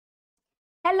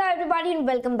Hello everybody and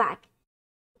welcome back.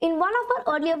 In one of our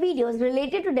earlier videos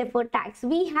related to deferred tax,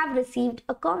 we have received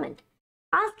a comment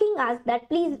asking us that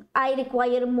please I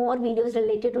require more videos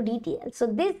related to DTL. So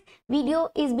this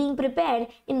video is being prepared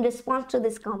in response to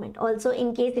this comment. Also,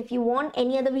 in case if you want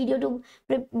any other video to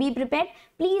be prepared,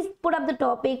 please put up the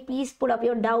topic, please put up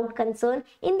your doubt, concern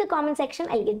in the comment section.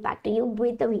 I'll get back to you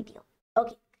with the video.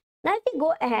 Okay, now if we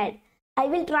go ahead, I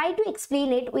will try to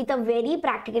explain it with a very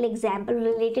practical example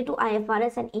related to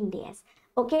IFRS and Ind AS.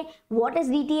 Okay, what is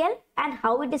DTL and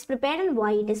how it is prepared and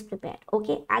why it is prepared.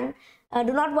 Okay, and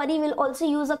do not worry, we'll also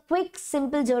use a quick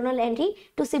simple journal entry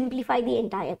to simplify the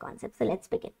entire concept. So let's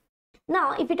begin.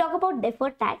 Now, if we talk about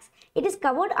deferred tax, it is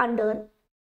covered under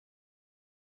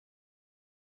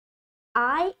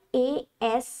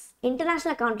IAS,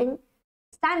 International Accounting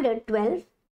Standard 12,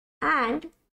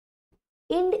 and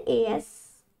Ind AS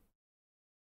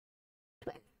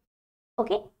 12.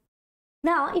 Okay.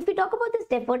 Now, if we talk about this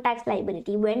deferred tax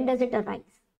liability, when does it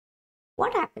arise?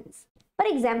 What happens? For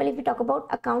example, if we talk about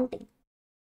accounting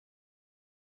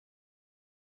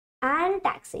and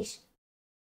taxation.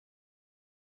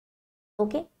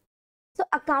 Okay. So,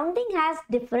 accounting has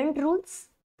different rules,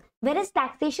 whereas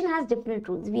taxation has different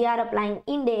rules. We are applying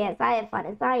Ind AS,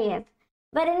 IFRS, IAS,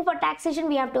 wherein for taxation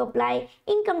we have to apply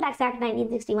Income Tax Act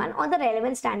 1961 or the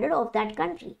relevant standard of that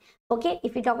country. Okay.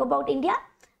 If we talk about India,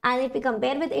 and if we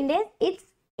compare with Ind AS, it's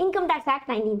Income Tax Act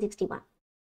 1961.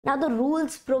 Now the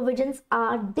rules provisions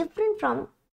are different from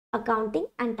accounting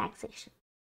and taxation.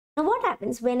 Now what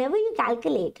happens whenever you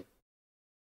calculate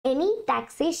any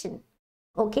taxation,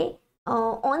 okay,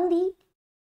 on the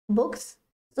books?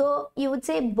 So you would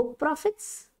say book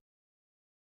profits,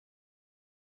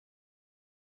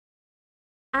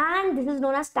 and this is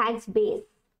known as tax base.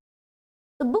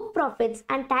 The book profits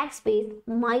and tax base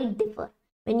might differ.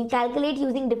 When you calculate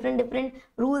using different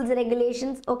rules,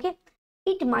 regulations, okay,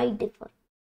 it might differ.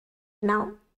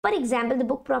 Now, for example, the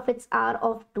book profits are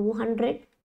of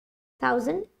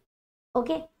 200,000,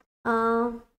 okay,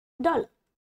 dollar.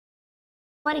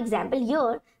 For example,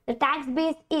 here the tax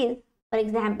base is, for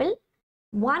example,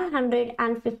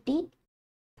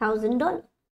 $150,000.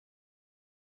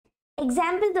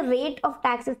 Example, the rate of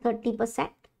tax is 30%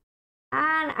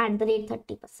 and at the rate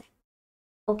 30%.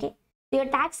 Okay. So your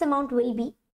tax amount will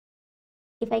be,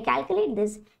 if I calculate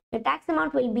this, your tax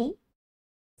amount will be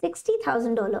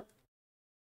 $60,000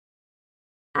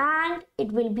 and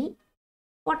it will be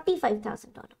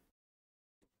 $45,000.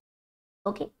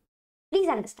 Okay, please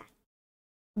understand,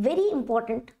 very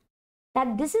important,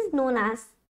 that this is known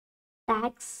as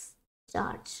tax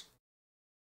charge.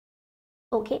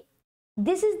 Okay,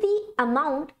 this is the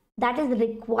amount that is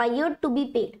required to be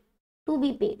paid,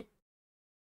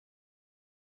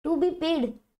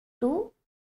 to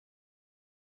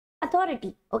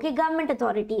authority, okay, government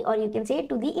authority, or you can say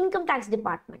to the income tax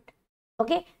department.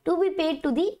 Okay, to be paid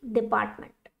to the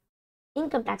department,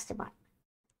 income tax department.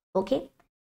 Okay,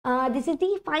 this is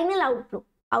the final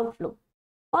outflow,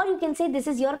 or you can say this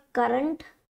is your current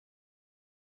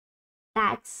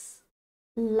tax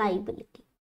liability.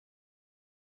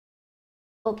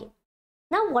 Okay,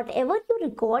 now whatever you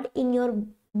record in your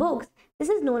books, this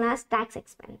is known as tax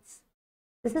expense.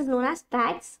 This is known as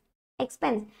tax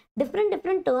expense.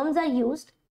 Different terms are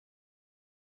used.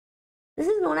 This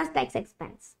is known as tax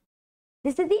expense.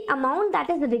 This is the amount that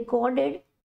is recorded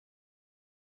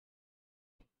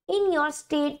in your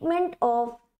statement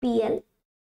of PL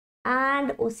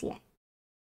and OCI.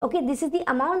 Okay, this is the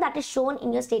amount that is shown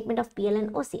in your statement of PL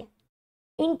and OCI.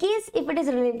 In case if it is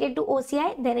related to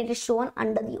OCI, then it is shown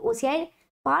under the OCI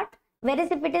part,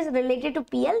 whereas if it is related to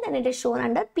PL, then it is shown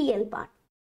under PL part.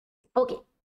 Okay.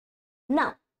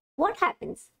 Now, what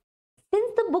happens?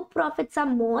 Since the book profits are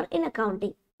more in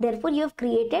accounting, therefore you have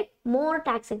created more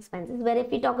tax expenses, where if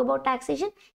we talk about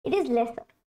taxation, it is lesser.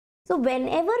 So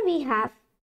whenever we have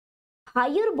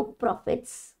higher book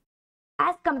profits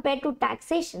as compared to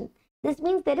taxation, this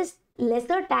means there is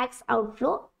lesser tax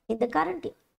outflow in the current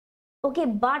year. Okay,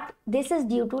 but this is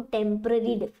due to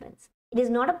temporary difference. It is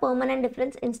not a permanent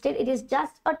difference. Instead, it is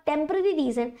just a temporary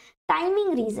reason,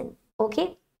 timing reason.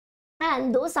 Okay.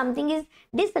 And though something is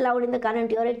disallowed in the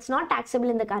current year, it's not taxable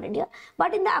in the current year,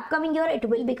 but in the upcoming year, it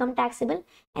will become taxable,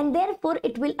 and therefore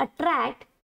it will attract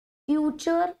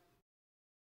future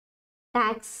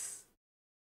tax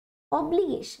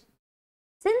obligation.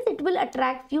 Since it will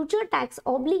attract future tax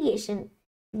obligation,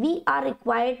 we are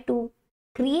required to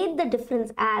create the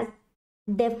difference as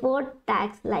deferred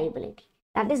tax liability.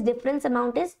 That is, difference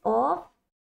amount is of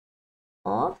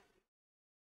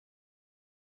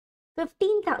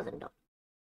 $15,000.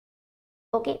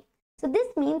 Okay, so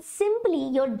this means simply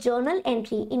your journal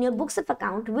entry in your books of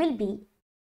account will be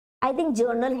I think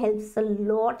journal helps a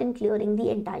lot in clearing the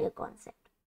entire concept.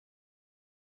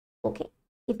 Okay,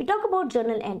 if we talk about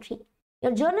journal entry,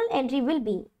 your journal entry will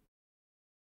be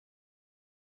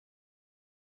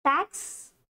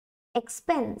tax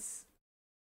expense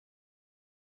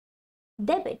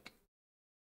debit.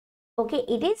 Okay,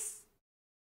 it is,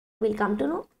 we'll come to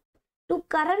know, to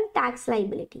current tax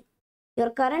liability. Your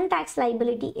current tax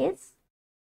liability is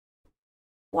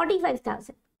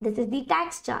 45,000. This is the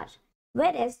tax charge.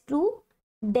 Whereas to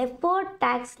deferred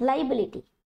tax liability,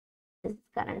 this is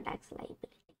current tax liability.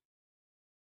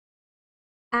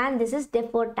 And this is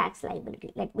deferred tax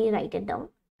liability. Let me write it down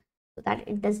so that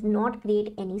it does not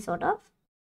create any sort of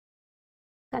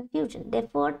confusion.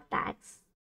 Deferred tax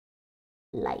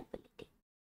liability.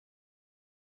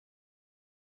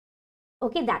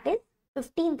 Okay, that is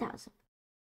 15,000.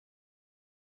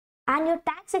 And your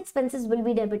tax expenses will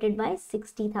be debited by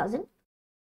 60,000.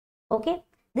 Okay,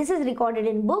 this is recorded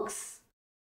in books.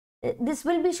 This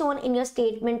will be shown in your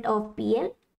statement of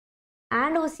PL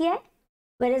and OCI,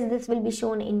 whereas this will be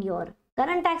shown in your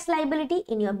current tax liability,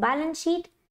 in your balance sheet,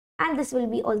 and this will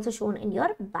be also shown in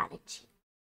your balance sheet.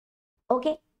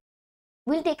 Okay,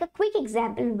 we'll take a quick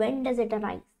example. When does it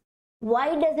arise?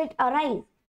 Why does it arise?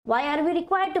 Why are we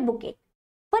required to book it?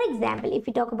 For example, if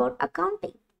we talk about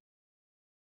accounting,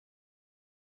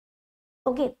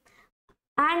 okay,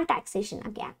 and taxation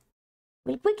again,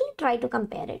 we'll quickly try to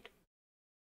compare it.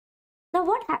 Now,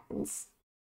 what happens?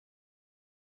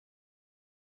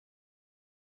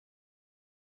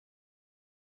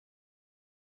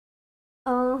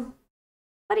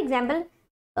 For example,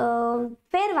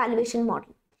 fair valuation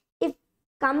model. If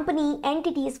company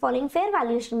entity is following fair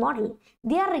valuation model,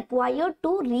 they are required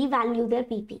to revalue their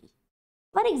PPE.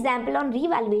 For example, on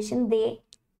revaluation,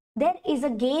 there is a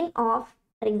gain of,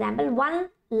 for example,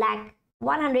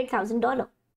 $1,100,000.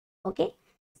 Okay,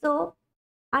 so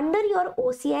under your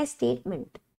OCI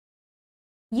statement,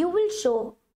 you will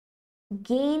show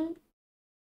gain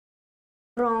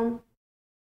from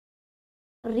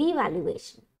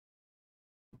revaluation.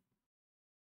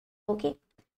 Okay,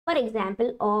 for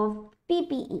example, of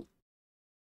PPE,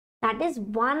 that is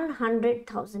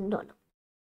 $100,000.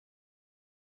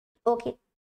 Okay,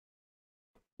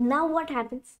 now what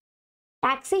happens?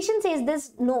 Taxation says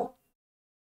this, no,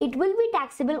 it will be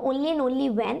taxable only and only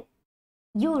when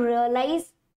you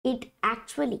realize it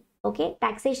actually. Okay,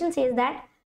 taxation says that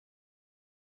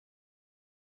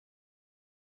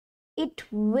it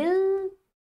will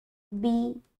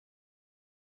be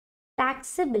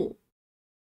taxable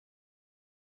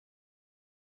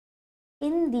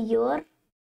in the year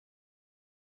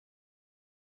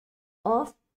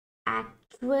of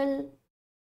actual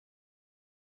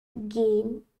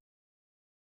gain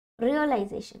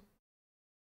realization.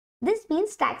 This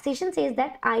means taxation says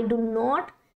that I do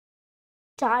not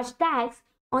charge tax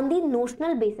on the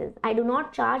notional basis. I do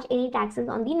not charge any taxes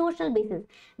on the notional basis,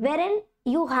 wherein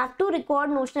you have to record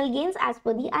notional gains as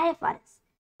per the IFRS.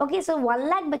 Okay, so 1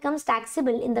 lakh becomes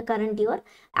taxable in the current year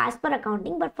as per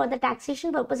accounting, but for the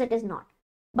taxation purpose it is not.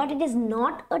 But it is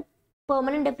not a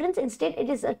permanent difference. Instead, it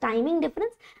is a timing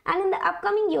difference, and in the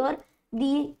upcoming year,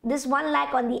 this 1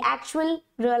 lakh on the actual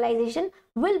realization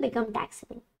will become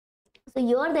taxable. So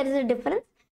here there is a difference,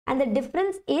 and the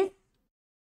difference is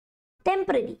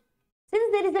temporary.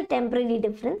 Since there is a temporary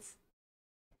difference,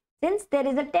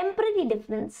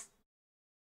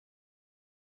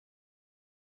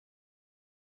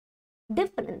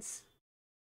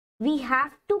 we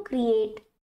have to create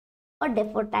a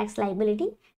deferred tax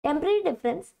liability. Temporary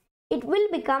difference, it will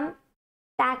become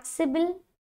taxable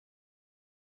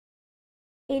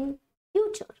in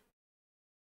future.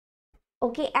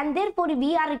 Okay, and therefore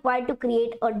we are required to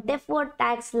create a deferred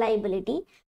tax liability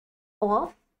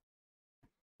of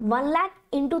 1 lakh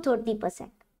into 30%.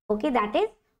 Okay, that is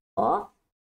of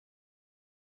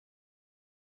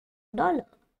 $30,000.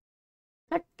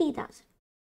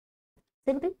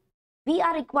 Simple. We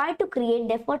are required to create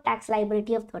deferred tax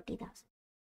liability of 30,000.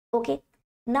 Okay,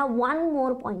 now one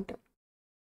more pointer,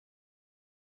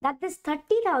 that this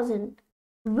 30,000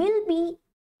 will be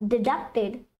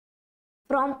deducted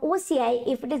from OCI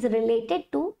if it is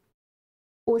related to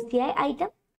OCI item.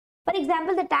 For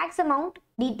example, the tax amount,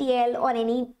 DTL, or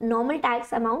any normal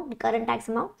tax amount, current tax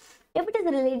amount, if it is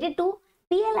related to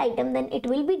PL item, then it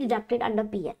will be deducted under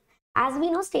PL. As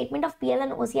we know, statement of PL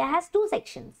and OCI has 2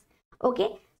 sections.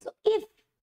 Okay, so if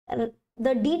the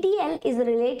DTL is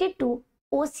related to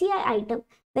OCI item,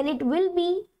 then it will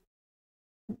be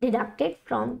deducted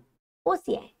from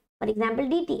OCI. For example,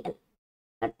 DTL,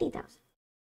 30,000.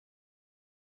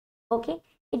 Okay,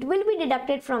 it will be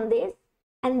deducted from this,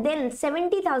 and then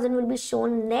 70,000 will be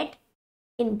shown net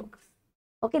in books.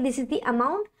 Okay, this is the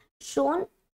amount shown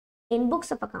in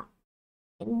books of account,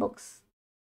 in books.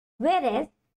 Whereas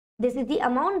this is the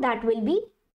amount that will be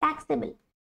taxable.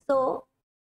 So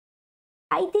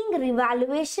I think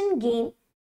revaluation gain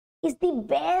is the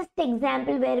best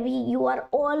example where you are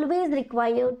always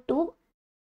required to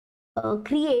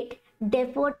create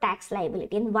deferred tax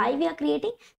liability. And why we are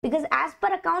creating? Because as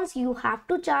per accounts, you have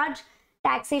to charge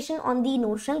taxation on the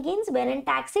notional gains, wherein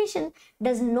taxation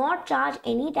does not charge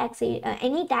any tax,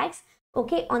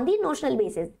 okay, on the notional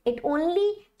basis. It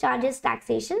only charges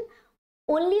taxation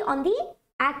only on the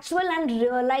actual and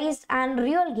realized and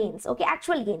real gains, okay,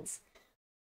 actual gains.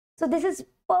 So this is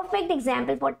perfect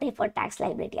example for deferred tax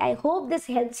liability. I hope this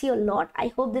helps you a lot. I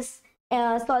hope this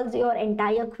solves your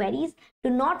entire queries.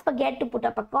 Do not forget to put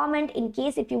up a comment in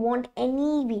case if you want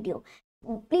any video.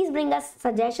 Please bring us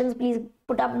suggestions. Please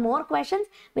put up more questions.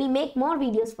 We'll make more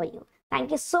videos for you.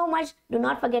 Thank you so much. Do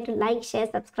not forget to like, share,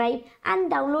 subscribe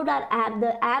and download our app.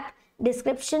 The app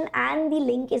description and the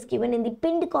link is given in the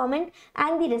pinned comment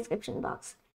and the description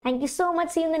box. Thank you so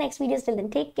much. See you in the next videos. Till then,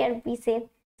 take care. Be safe.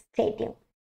 Stay tuned.